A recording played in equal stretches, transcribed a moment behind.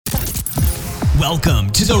Welcome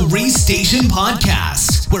to the Restation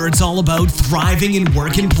Podcast, where it's all about thriving in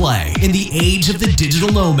work and play in the age of the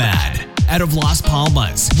digital nomad. Out of Las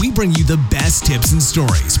Palmas, we bring you the best tips and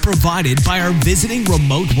stories provided by our visiting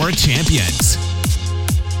remote work champions.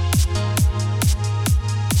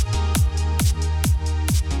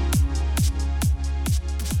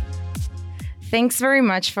 Thanks very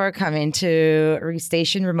much for coming to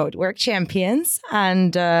Restation Remote Work Champions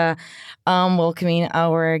and welcoming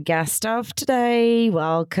our guest of today.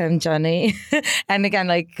 Welcome, Johny. And again,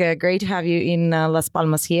 great to have you in Las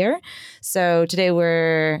Palmas here. So today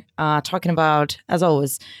we're talking about, as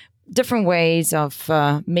always, different ways of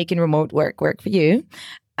making remote work for you.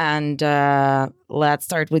 And let's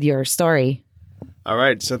start with your story. All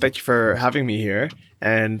right. So thank you for having me here.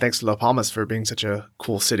 And thanks to Las Palmas for being such a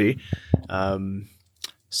cool city.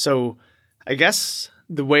 So I guess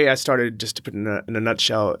the way I started, just to put in a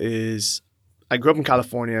nutshell, is I grew up in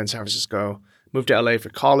California in San Francisco, moved to LA for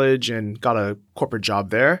college and got a corporate job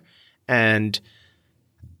there. And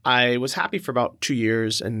I was happy for about 2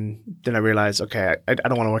 years. And then I realized, okay, I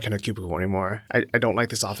don't want to work in a cubicle anymore. I don't like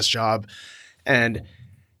this office job. And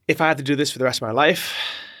if I had to do this for the rest of my life,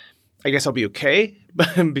 I guess I'll be okay,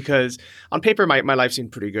 because on paper, my life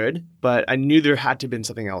seemed pretty good, but I knew there had to have been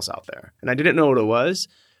something else out there. And I didn't know what it was,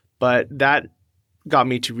 but that got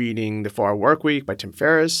me to reading The 4-Hour Workweek by Tim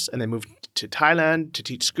Ferriss, and then moved to Thailand to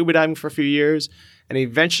teach scuba diving for a few years. And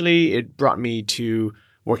eventually it brought me to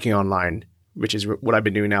working online, which is what I've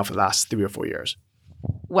been doing now for the last 3 or 4 years.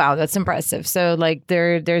 Wow, that's impressive. So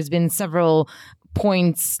there's been several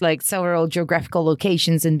points, several geographical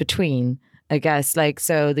locations in between. I guess,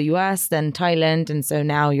 so the US, then Thailand, and so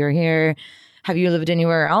now you're here. Have you lived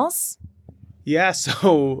anywhere else? Yeah,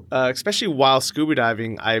 so especially while scuba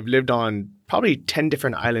diving, I've lived on probably 10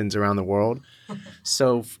 different islands around the world.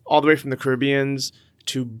 So all the way from the Caribbeans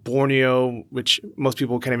to Borneo, which most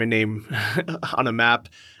people can't even name on a map.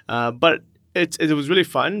 But it was really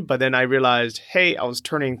fun. But then I realized, hey, I was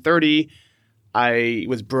turning 30. I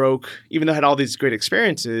was broke. Even though I had all these great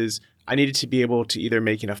experiences, I needed to be able to either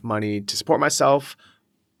make enough money to support myself,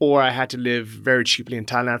 or I had to live very cheaply in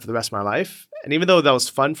Thailand for the rest of my life. And even though that was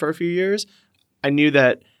fun for a few years, I knew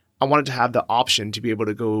that I wanted to have the option to be able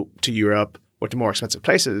to go to Europe or to more expensive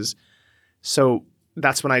places. So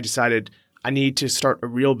that's when I decided I need to start a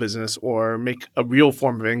real business or make a real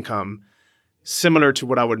form of income similar to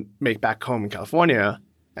what I would make back home in California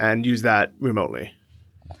and use that remotely.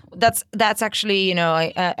 That's actually,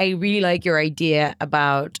 I really like your idea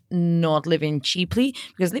about not living cheaply,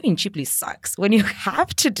 because living cheaply sucks when you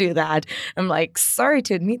have to do that. I'm sorry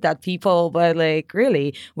to admit that, people, but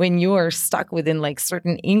really, when you're stuck within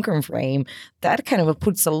certain income frame, that kind of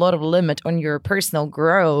puts a lot of limit on your personal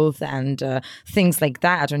growth and things like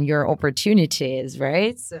that, on your opportunities,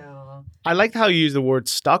 right? So I like how you use the word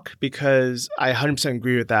stuck, because I 100%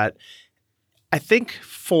 agree with that. I think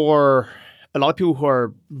for a lot of people who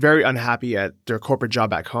are very unhappy at their corporate job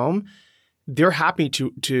back home, they're happy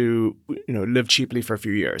to live cheaply for a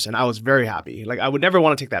few years. And I was very happy. I would never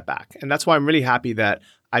want to take that back. And that's why I'm really happy that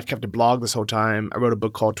I've kept a blog this whole time. I wrote a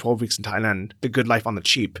book called 12 Weeks in Thailand, The Good Life on the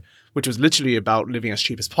Cheap, which was literally about living as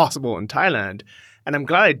cheap as possible in Thailand. And I'm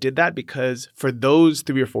glad I did that, because for those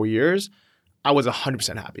 3 or 4 years, I was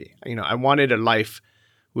 100% happy. I wanted a life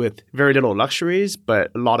with very little luxuries,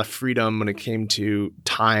 but a lot of freedom when it came to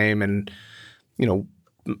time and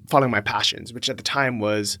following my passions, which at the time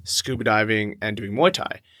was scuba diving and doing Muay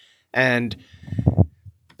Thai. And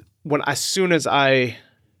as soon as I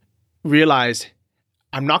realized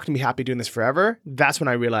I'm not going to be happy doing this forever, that's when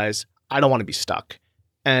I realized I don't want to be stuck.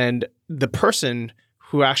 And the person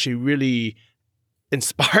who actually really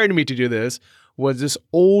inspired me to do this was this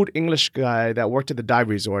old English guy that worked at the dive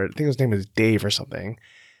resort. I think his name was Dave or something.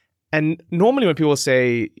 And normally when people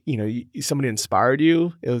say, somebody inspired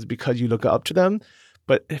you, it was because you look up to them.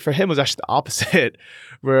 But for him, it was actually the opposite,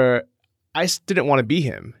 where I didn't want to be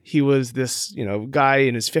him. He was this, guy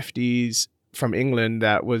in his 50s from England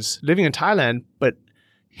that was living in Thailand, but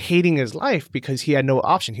hating his life because he had no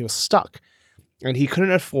option. He was stuck. And he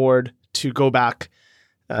couldn't afford to go back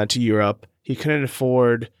to Europe. He couldn't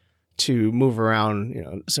afford to move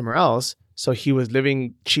around, somewhere else. So he was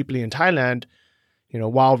living cheaply in Thailand,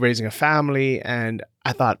 while raising a family. And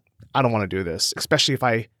I thought, I don't want to do this, especially if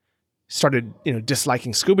I started,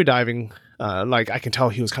 disliking scuba diving. I can tell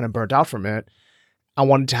he was kind of burnt out from it. I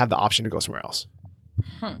wanted to have the option to go somewhere else.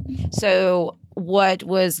 So what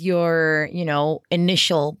was your,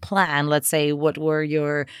 initial plan? Let's say, what were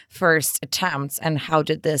your first attempts and how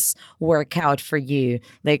did this work out for you?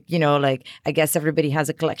 Like, I guess everybody has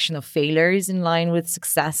a collection of failures in line with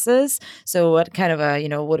successes. So what kind of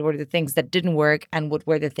what were the things that didn't work and what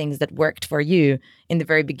were the things that worked for you in the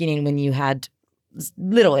very beginning when you had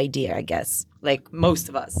little idea, I guess, like most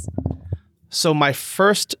of us? So my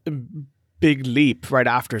first big leap right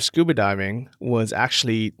after scuba diving was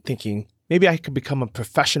actually thinking maybe I could become a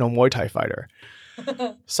professional Muay Thai fighter.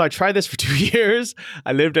 So I tried this for 2 years.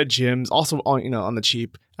 I lived at gyms, also on the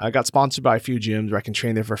cheap. I got sponsored by a few gyms where I can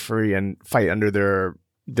train there for free and fight under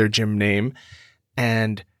their gym name.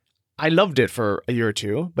 And I loved it for a year or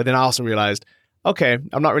two. But then I also realized, okay,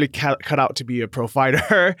 I'm not really cut out to be a pro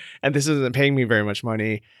fighter, and this isn't paying me very much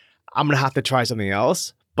money. I'm gonna have to try something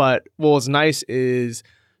else. But what was nice is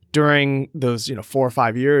during those 4 or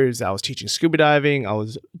 5 years, I was teaching scuba diving, I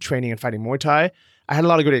was training and fighting Muay Thai. I had a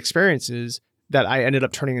lot of good experiences that I ended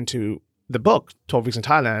up turning into the book, 12 Weeks in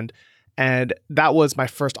Thailand. And that was my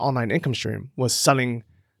first online income stream, was selling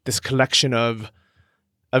this collection of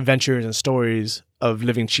adventures and stories of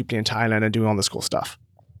living cheaply in Thailand and doing all this cool stuff.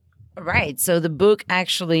 Right. So the book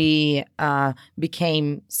actually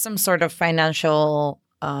became some sort of financial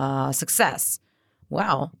success.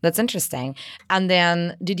 Wow, that's interesting. And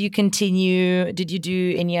then did you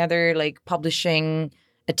do any other like publishing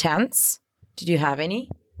attempts? Did you have any?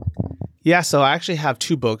 Yeah, so I actually have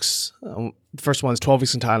 2 books. The first one is 12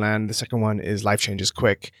 Weeks in Thailand. The second one is Life Changes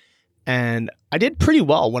Quick. And I did pretty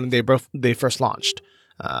well when they first launched.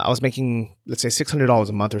 I was making, let's say, $600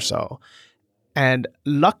 a month or so. And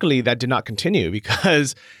luckily that did not continue,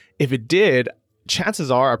 because if it did, chances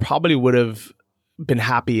are I probably would have been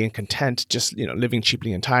happy and content just, living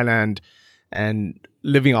cheaply in Thailand and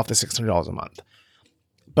living off the $600 a month.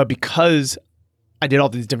 But because I did all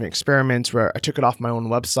these different experiments where I took it off my own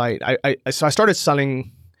website, so I started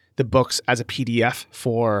selling the books as a PDF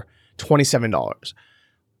for $27.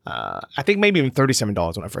 I think maybe even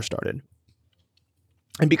 $37 when I first started.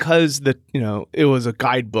 And because it was a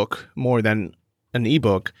guidebook more than an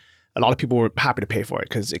ebook, a lot of people were happy to pay for it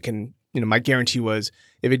because it can, my guarantee was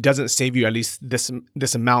if it doesn't save you at least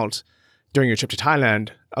this amount during your trip to Thailand,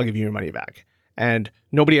 I'll give you your money back. And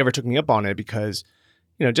nobody ever took me up on it because,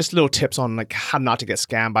 just little tips on like how not to get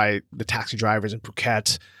scammed by the taxi drivers in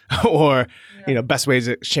Phuket or, best ways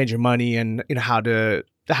to exchange your money and, how to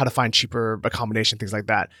find cheaper accommodation, things like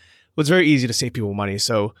that. It was very easy to save people money.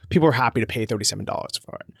 So people were happy to pay $37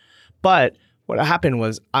 for it. But what happened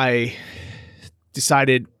was I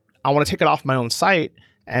decided I want to take it off my own site,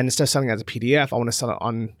 and instead of selling it as a PDF, I want to sell it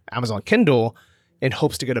on Amazon Kindle in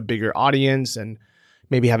hopes to get a bigger audience and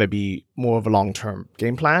maybe have it be more of a long-term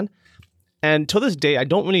game plan. And to this day, I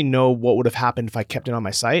don't really know what would have happened if I kept it on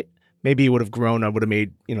my site. Maybe it would have grown. I would have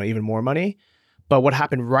made, even more money. But what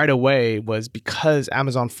happened right away was because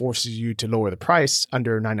Amazon forces you to lower the price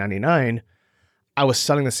under $9.99, I was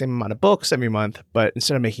selling the same amount of books every month, but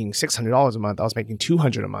instead of making $600 a month, I was making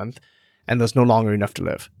 $200 a month, and there's no longer enough to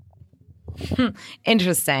live.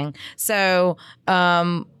 Interesting. So,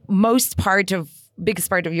 biggest part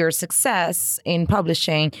of your success in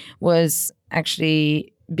publishing was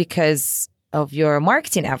actually because of your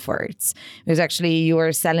marketing efforts. Because actually you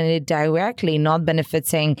were selling it directly, not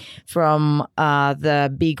benefiting from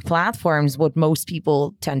the big platforms, what most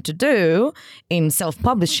people tend to do in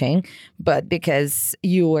self-publishing, but because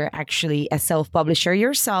you were actually a self-publisher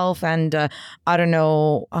yourself. And I don't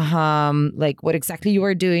know like what exactly you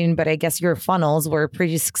were doing, but I guess your funnels were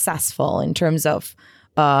pretty successful in terms of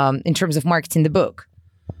marketing the book.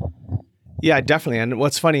 Yeah, definitely. And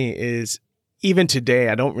what's funny is even today,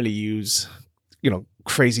 I don't really use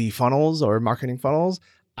crazy funnels or marketing funnels.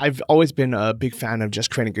 I've always been a big fan of just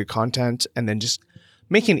creating good content and then just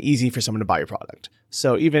making it easy for someone to buy your product.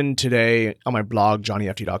 So even today on my blog,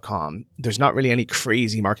 JohnnyFD.com, there's not really any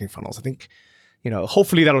crazy marketing funnels. I think,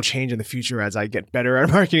 hopefully that'll change in the future as I get better at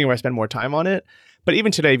marketing or I spend more time on it. But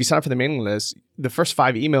even today, if you sign up for the mailing list, the first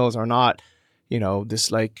 5 emails are not, this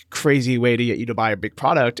like crazy way to get you to buy a big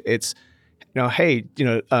product. It's, hey,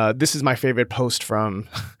 this is my favorite post from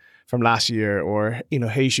last year, or,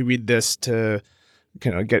 hey, you should read this to,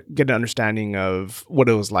 get an understanding of what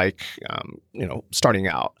it was like, starting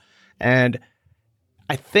out. And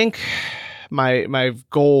I think my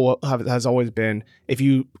goal has always been, if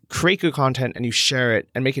you create good content and you share it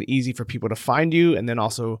and make it easy for people to find you, and then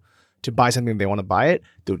also to buy something they want to buy it,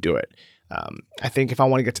 they'll do it. I think if I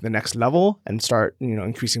want to get to the next level and start,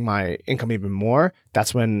 increasing my income even more,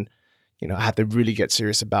 that's when, I have to really get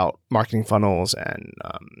serious about marketing funnels and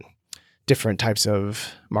different types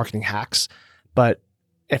of marketing hacks. But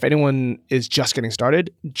if anyone is just getting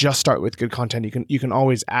started, just start with good content. You can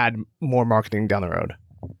always add more marketing down the road.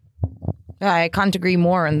 I can't agree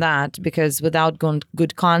more on that, because without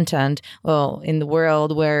good content, well, in the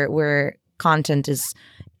world where content is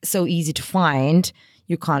so easy to find,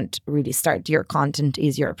 you can't really start. Your content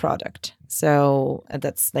is your product. So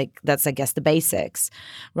that's I guess the basics,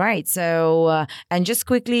 right? So and just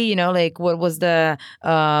quickly, like what was the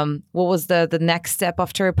next step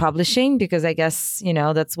after publishing? Because I guess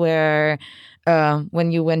that's where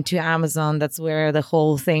when you went to Amazon, that's where the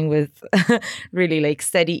whole thing with really like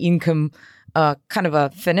steady income kind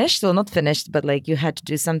of finished. Well, not finished, but like you had to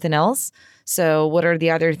do something else. So what are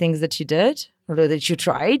the other things that you did or that you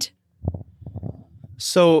tried?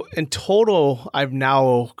 So in total, I've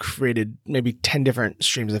now created maybe 10 different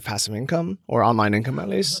streams of passive income, or online income at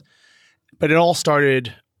least. But it all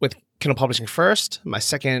started with Kindle publishing first. My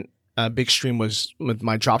second big stream was with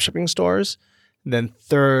my dropshipping stores. Then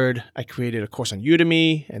third, I created a course on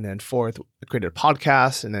Udemy. And then fourth, I created a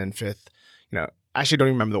podcast. And then fifth, I actually don't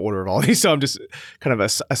even remember the order of all these. So I'm just kind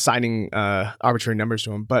of assigning arbitrary numbers to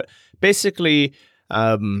them. But basically,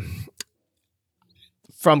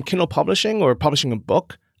 from Kindle publishing or publishing a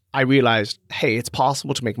book, I realized, hey, it's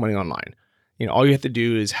possible to make money online. All you have to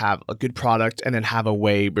do is have a good product and then have a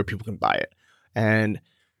way where people can buy it. And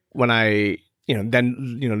when I,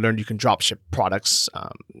 learned you can drop ship products,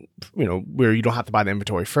 where you don't have to buy the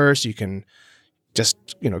inventory first. You can just,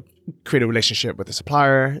 create a relationship with the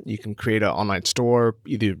supplier. You can create an online store,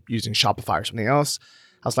 either using Shopify or something else.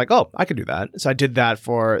 I was like, oh, I could do that. So I did that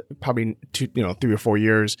for probably 3 or 4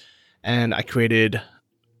 years. And I created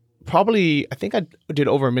I think I did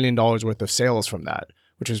over $1 million worth of sales from that,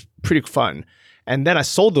 which was pretty fun. And then I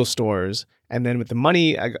sold those stores. And then with the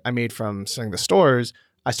money I made from selling the stores,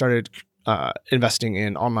 I started investing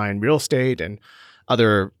in online real estate and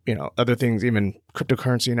other things, even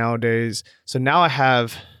cryptocurrency nowadays. So now I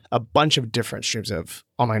have a bunch of different streams of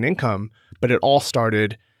online income, but it all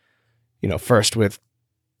started, first with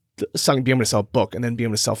being able to sell a book, and then being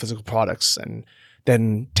able to sell physical products, and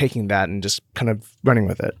then taking that and just kind of running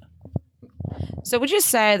with it. So would you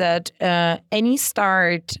say that any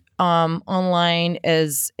start online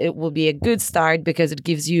it will be a good start because it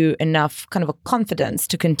gives you enough kind of a confidence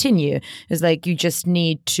to continue? It's like you just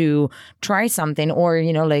need to try something, or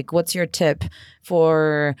like what's your tip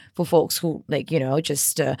for folks who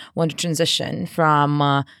just want to transition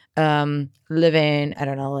from living, I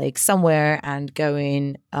don't know, like somewhere and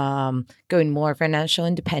going more financial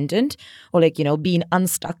independent, or being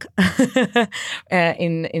unstuck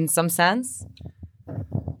in some sense?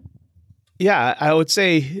 Yeah, I would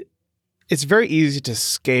say it's very easy to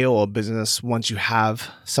scale a business once you have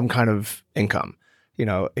some kind of income.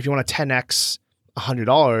 If you want to 10x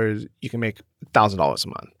 $100, you can make $1,000 a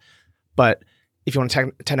month. But if you want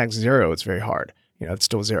to 10x zero, it's very hard. It's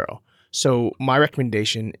still zero. So my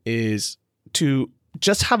recommendation is to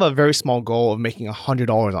just have a very small goal of making $100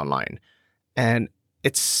 online. And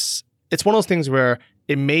it's one of those things where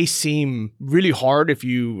it may seem really hard if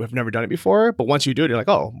you have never done it before, but once you do it, you're like,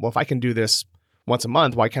 oh, well, if I can do this once a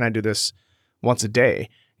month, why can't I do this once a day?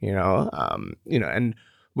 And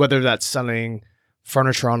whether that's selling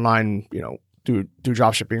furniture online, through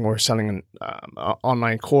dropshipping, or selling an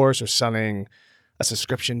online course, or selling a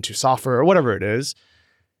subscription to software, or whatever it is,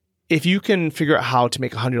 if you can figure out how to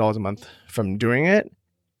make $100 a month from doing it,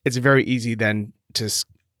 it's very easy then to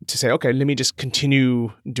say, okay, let me just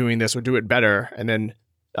continue doing this or do it better, and then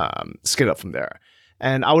scale up from there.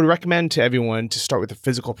 And I would recommend to everyone to start with a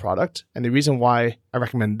physical product. And the reason why I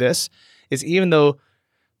recommend this is, even though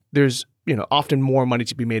there's often more money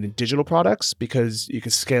to be made in digital products, because you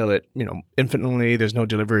can scale it infinitely. There's no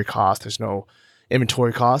delivery cost. There's no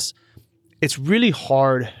inventory costs. It's really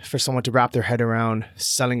hard for someone to wrap their head around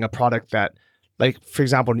selling a product that, like, for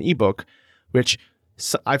example, an ebook, which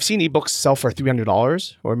I've seen ebooks sell for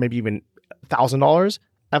 $300 or maybe even $1,000.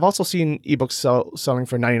 I've also seen ebooks selling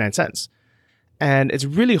for 99 cents. And it's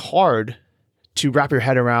really hard to wrap your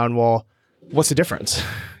head around, well, what's the difference?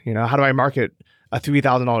 How do I market a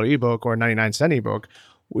 $3,000 ebook or a 99-cent ebook?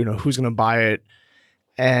 Who's going to buy it?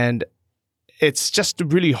 And it's just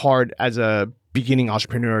really hard as a beginning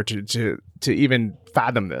entrepreneur to even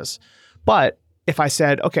fathom this. But if I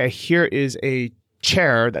said, okay, here is a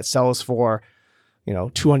chair that sells for,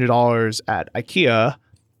 $200 at IKEA,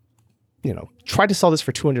 try to sell this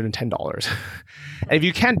for $210. And if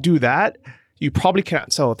you can't do that, you probably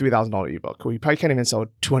can't sell a $3,000 ebook, or you probably can't even sell a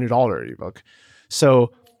 $200 ebook.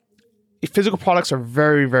 So physical products are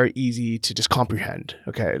very, very easy to just comprehend.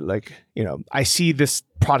 Okay, like, I see this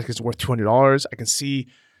product is worth $200. I can see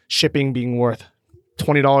shipping being worth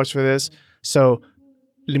 $20 for this. So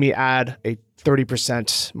let me add a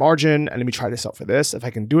 30% margin and let me try this out for this. If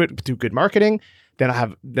I can do it through good marketing, then I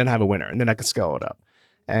have a winner, and then I can scale it up.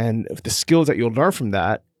 And if the skills that you'll learn from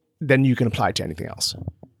that, then you can apply it to anything else.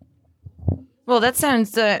 Well, that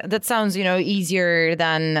sounds easier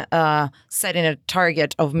than setting a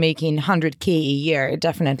target of making 100K a year,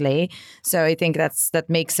 definitely. So I think that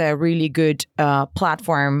makes a really good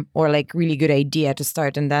platform, or like really good idea to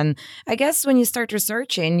start. And then I guess when you start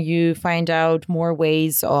researching, you find out more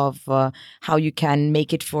ways of how you can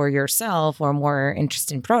make it for yourself or more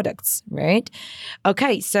interesting products, right?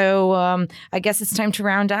 Okay, so I guess it's time to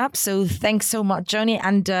round up. So thanks so much, Johny.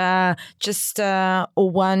 And just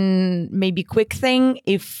one maybe quick thing,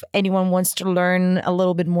 if anyone wants to learn a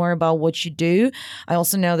little bit more about what you do, I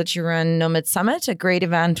also know that you run Nomad Summit, a great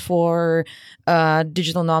event for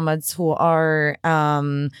digital nomads who are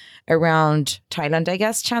around Thailand, I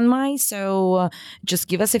guess, Chiang Mai. So just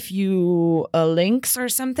give us a few links or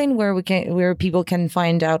something where people can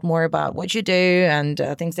find out more about what you do and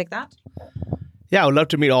things like that. Yeah, I would love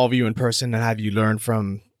to meet all of you in person and have you learn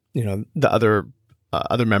from the other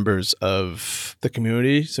members of the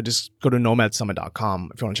community. So just go to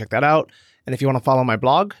nomadsummit.com if you want to check that out. And if you want to follow my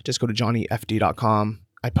blog, just go to johnyfd.com.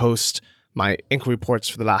 I post my inquiry reports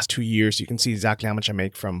for the last 2 years, so you can see exactly how much I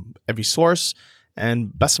make from every source.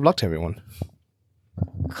 And best of luck to everyone.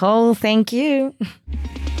 Cool. Thank you.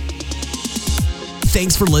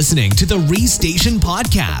 Thanks for listening to the Restation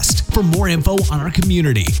Podcast. For more info on our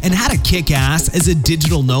community and how to kick ass as a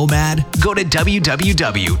digital nomad, go to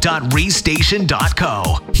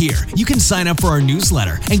www.restation.co. Here, you can sign up for our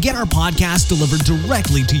newsletter and get our podcast delivered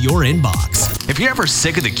directly to your inbox. If you're ever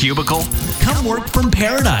sick of the cubicle, come work from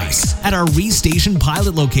paradise at our Restation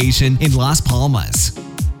pilot location in Las Palmas.